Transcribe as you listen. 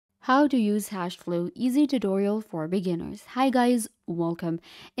How to use Hashflow easy tutorial for beginners. Hi guys, welcome.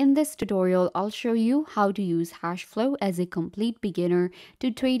 In this tutorial, I'll show you how to use Hashflow as a complete beginner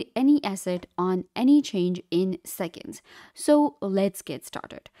to trade any asset on any change in seconds. So let's get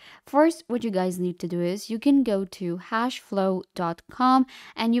started. First, what you guys need to do is you can go to hashflow.com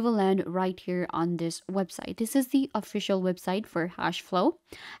and you will land right here on this website. This is the official website for Hashflow.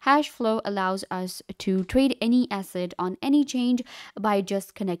 Hashflow allows us to trade any asset on any change by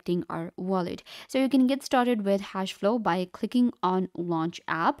just connecting our wallet. So you can get started with Hashflow by clicking on launch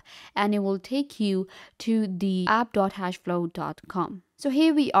app and it will take you to the app.hashflow.com. So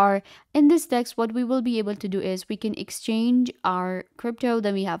here we are. In this text, what we will be able to do is we can exchange our crypto,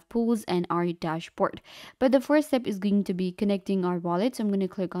 then we have pools and our dashboard. But the first step is going to be connecting our wallet. So I'm going to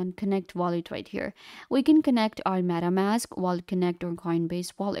click on connect wallet right here. We can connect our MetaMask, Wallet Connect, or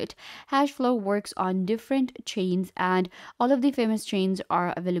Coinbase wallet. Hashflow works on different chains and all of the famous chains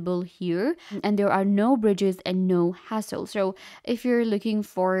are available here, and there are no bridges and no hassle. So if you're looking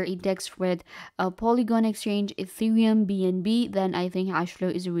for a DEX with a Polygon exchange, Ethereum, BNB, then I think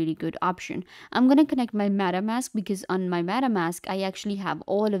Hashflow is a really good option. I'm going to connect my MetaMask because on my MetaMask, I actually have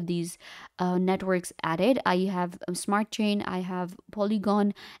all of these networks added. I have Smart Chain, I have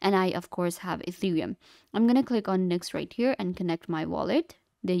Polygon, and I, of course, have Ethereum. I'm going to click on next right here and connect my wallet.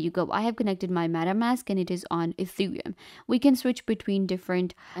 There you go. I have connected my MetaMask and it is on Ethereum. We can switch between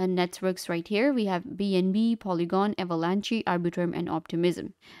different networks right here. We have BNB, Polygon, Avalanche, Arbitrum, and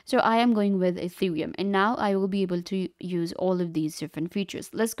Optimism. So I am going with Ethereum and now I will be able to use all of these different features.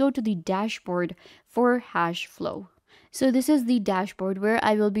 Let's go to the dashboard for Hashflow. So this is the dashboard where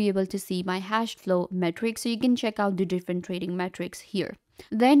I will be able to see my Hashflow metrics. So you can check out the different trading metrics here.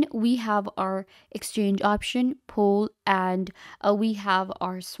 Then we have our exchange option, pool, and we have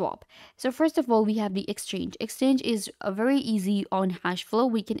our swap. So first of all, we have the exchange. Exchange is very easy on Hashflow.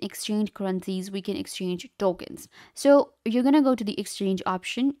 We can exchange currencies, we can exchange tokens. So you're going to go to the exchange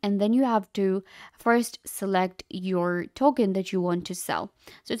option and then you have to first select your token that you want to sell.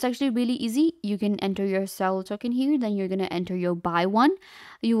 So it's actually really easy. You can enter your sell token here, then you're going to enter your buy one.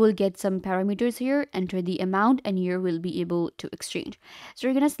 You will get some parameters here, enter the amount, and you will be able to exchange. So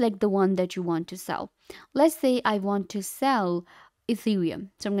you're going to select the one that you want to sell. Let's say I want to sell Ethereum.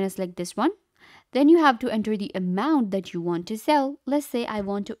 So I'm going to select this one. Then you have to enter the amount that you want to sell. Let's say I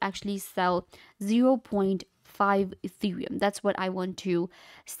want to actually sell 0.5 Ethereum. That's what I want to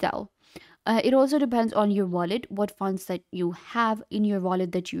sell. It also depends on your wallet, what funds that you have in your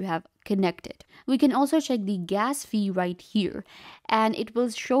wallet that you have connected. We can also check the gas fee right here and it will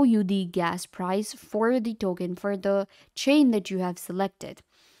show you the gas price for the token for the chain that you have selected.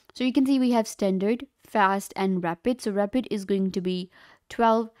 So you can see we have standard, fast, and rapid. So rapid is going to be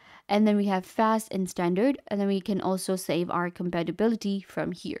 12 and then we have fast and standard, and then we can also save our compatibility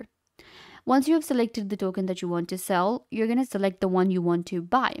from here. Once you have selected the token that you want to sell, you're going to select the one you want to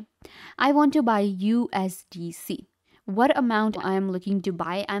buy. I want to buy USDC. What amount I am looking to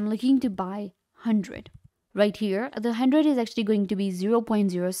buy? I'm looking to buy 100. Right here, the 100 is actually going to be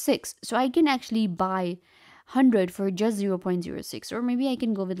 0.06. So I can actually buy 100 for just 0.06, or maybe I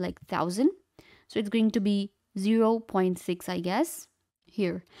can go with like 1000. So it's going to be 0.6, I guess.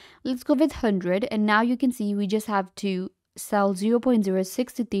 Here, let's go with 100. And now you can see we just have to sell 0.06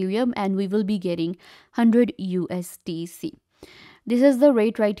 Ethereum and we will be getting 100 USDC. This is the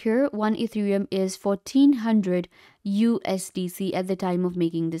rate right here. 1 Ethereum is 1400 USDC at the time of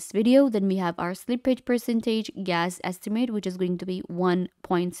making this video. Then we have our slippage percentage gas estimate, which is going to be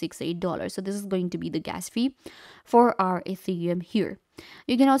 $1.68. So this is going to be the gas fee for our Ethereum here.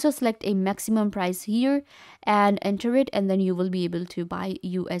 You can also select a maximum price here and enter it, and then you will be able to buy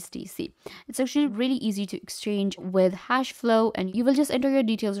USDC. It's actually really easy to exchange with Hashflow, and you will just enter your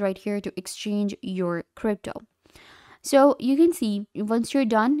details right here to exchange your crypto. So you can see once you're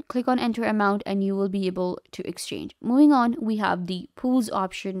done, click on enter amount and you will be able to exchange. Moving on, we have the pools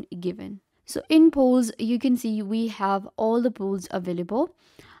option given. So in pools, you can see we have all the pools available.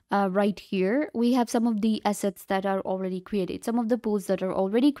 Right here we have some of the assets that are already created, some of the pools that are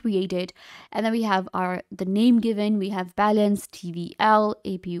already created, and then we have the name given. We have balance, TVL,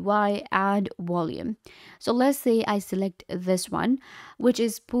 APY, and volume. So let's say I select this one, which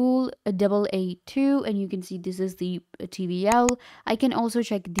is pool AA2, and you can see this is the TVL. I can also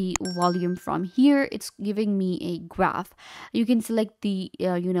check the volume from here. It's giving me a graph. You can select the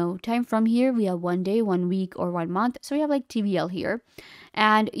time from here. We have 1 day, 1 week, or 1 month. So we have like TVL here,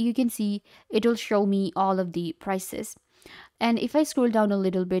 and you can see it will show me all of the prices. And if I scroll down a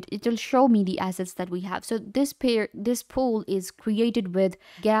little bit, it will show me the assets that we have. So this pool is created with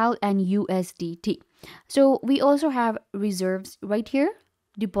GAL and USDT. So we also have reserves right here.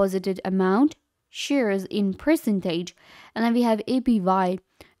 deposited amount, shares in percentage, and then we have APY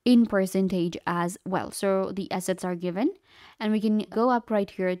in percentage as well. So the assets are given, and we can go up right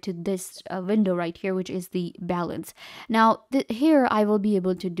here to this window right here, which is the balance. Now here I will be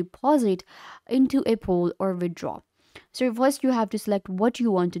able to deposit into a pool or withdraw. So first you have to select what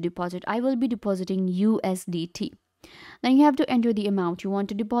you want to deposit. I will be depositing USDT. Then you have to enter the amount you want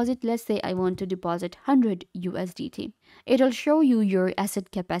to deposit. Let's say I want to deposit 100 USDT. It'll show you your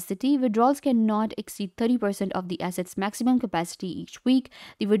asset capacity. Withdrawals cannot exceed 30% of the asset's maximum capacity each week.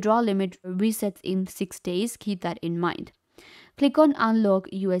 The withdrawal limit resets in 6 days. Keep that in mind. Click on Unlock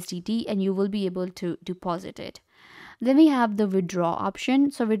USDT and you will be able to deposit it. Then we have the withdraw option.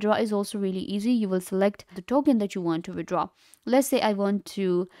 So withdraw is also really easy. You will select the token that you want to withdraw. Let's say I want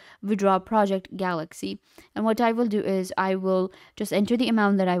to withdraw Project Galaxy. And what I will do is I will just enter the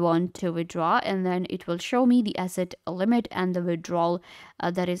amount that I want to withdraw, and then it will show me the asset limit and the withdrawal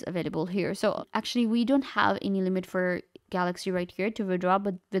that is available here. So actually we don't have any limit for Galaxy right here to withdraw,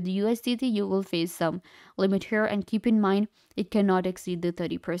 but with the USDT you will face some limit here, and keep in mind it cannot exceed the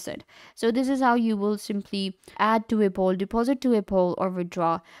 30%. So this is how you will simply add to a pool, deposit to a pool, or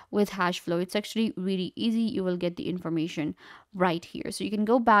withdraw with Hashflow. It's actually really easy. You will get the information right here. So you can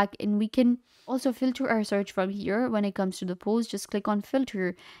go back, and we can also filter our search from here. When it comes to the pools, just click on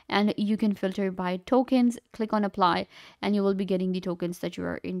filter and you can filter by tokens. Click on apply and you will be getting the tokens that you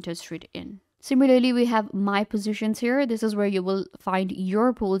are interested in. Similarly, we have my positions here. This is where you will find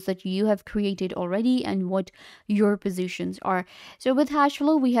your pools that you have created already and what your positions are. So with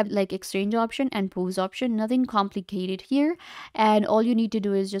Hashflow, we have like exchange option and pools option. Nothing complicated here. And all you need to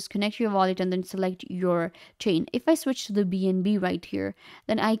do is just connect your wallet and then select your chain. If I switch to the BNB right here,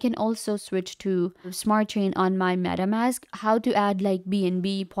 then I can also switch to smart chain on my MetaMask. How to add like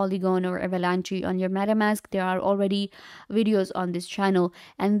BNB, Polygon, or Avalanche on your MetaMask, there are already videos on this channel.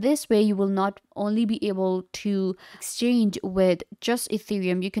 And this way you will not only be able to exchange with just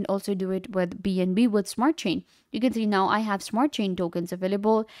Ethereum, you can also do it with BNB with Smart Chain. You can see now I have Smart Chain tokens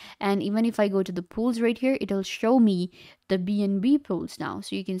available, and even if I go to the pools right here, it'll show me the BNB pools now.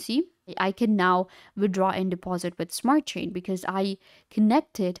 So you can see I can now withdraw and deposit with Smart Chain because I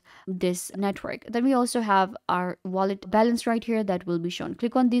connected this network. Then we also have our wallet balance right here that will be shown.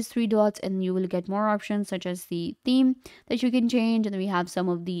 Click on these 3 dots and you will get more options such as the theme that you can change, and then we have some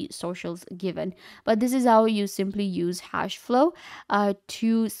of the socials given. But this is how you simply use Hashflow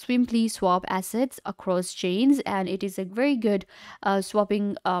to simply swap assets across chains, and it is a very good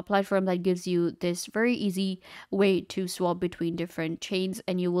swapping platform that gives you this very easy way to swap between different chains,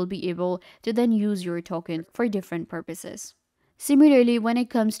 and you will be able to then use your token for different purposes. Similarly, when it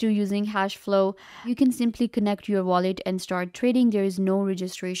comes to using Hashflow, you can simply connect your wallet and start trading. There is no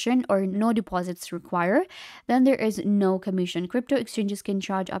registration or no deposits required. Then there is no commission. Crypto exchanges can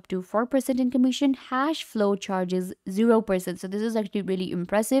charge up to 4% in commission. Hashflow charges 0%. So this is actually really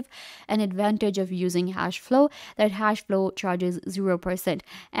impressive. An advantage of using Hashflow, that Hashflow charges 0%.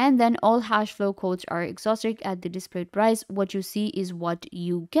 And then all Hashflow codes are exotic at the displayed price. What you see is what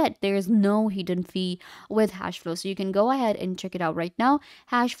you get. There is no hidden fee with Hashflow. So you can go ahead and check it out right now,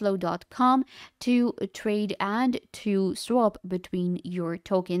 hashflow.com, to trade and to swap between your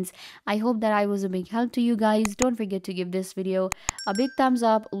tokens. I hope that I was a big help to you guys. Don't forget to give this video a big thumbs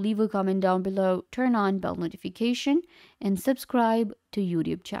up, leave a comment down below, turn on bell notification, and subscribe to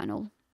YouTube channel.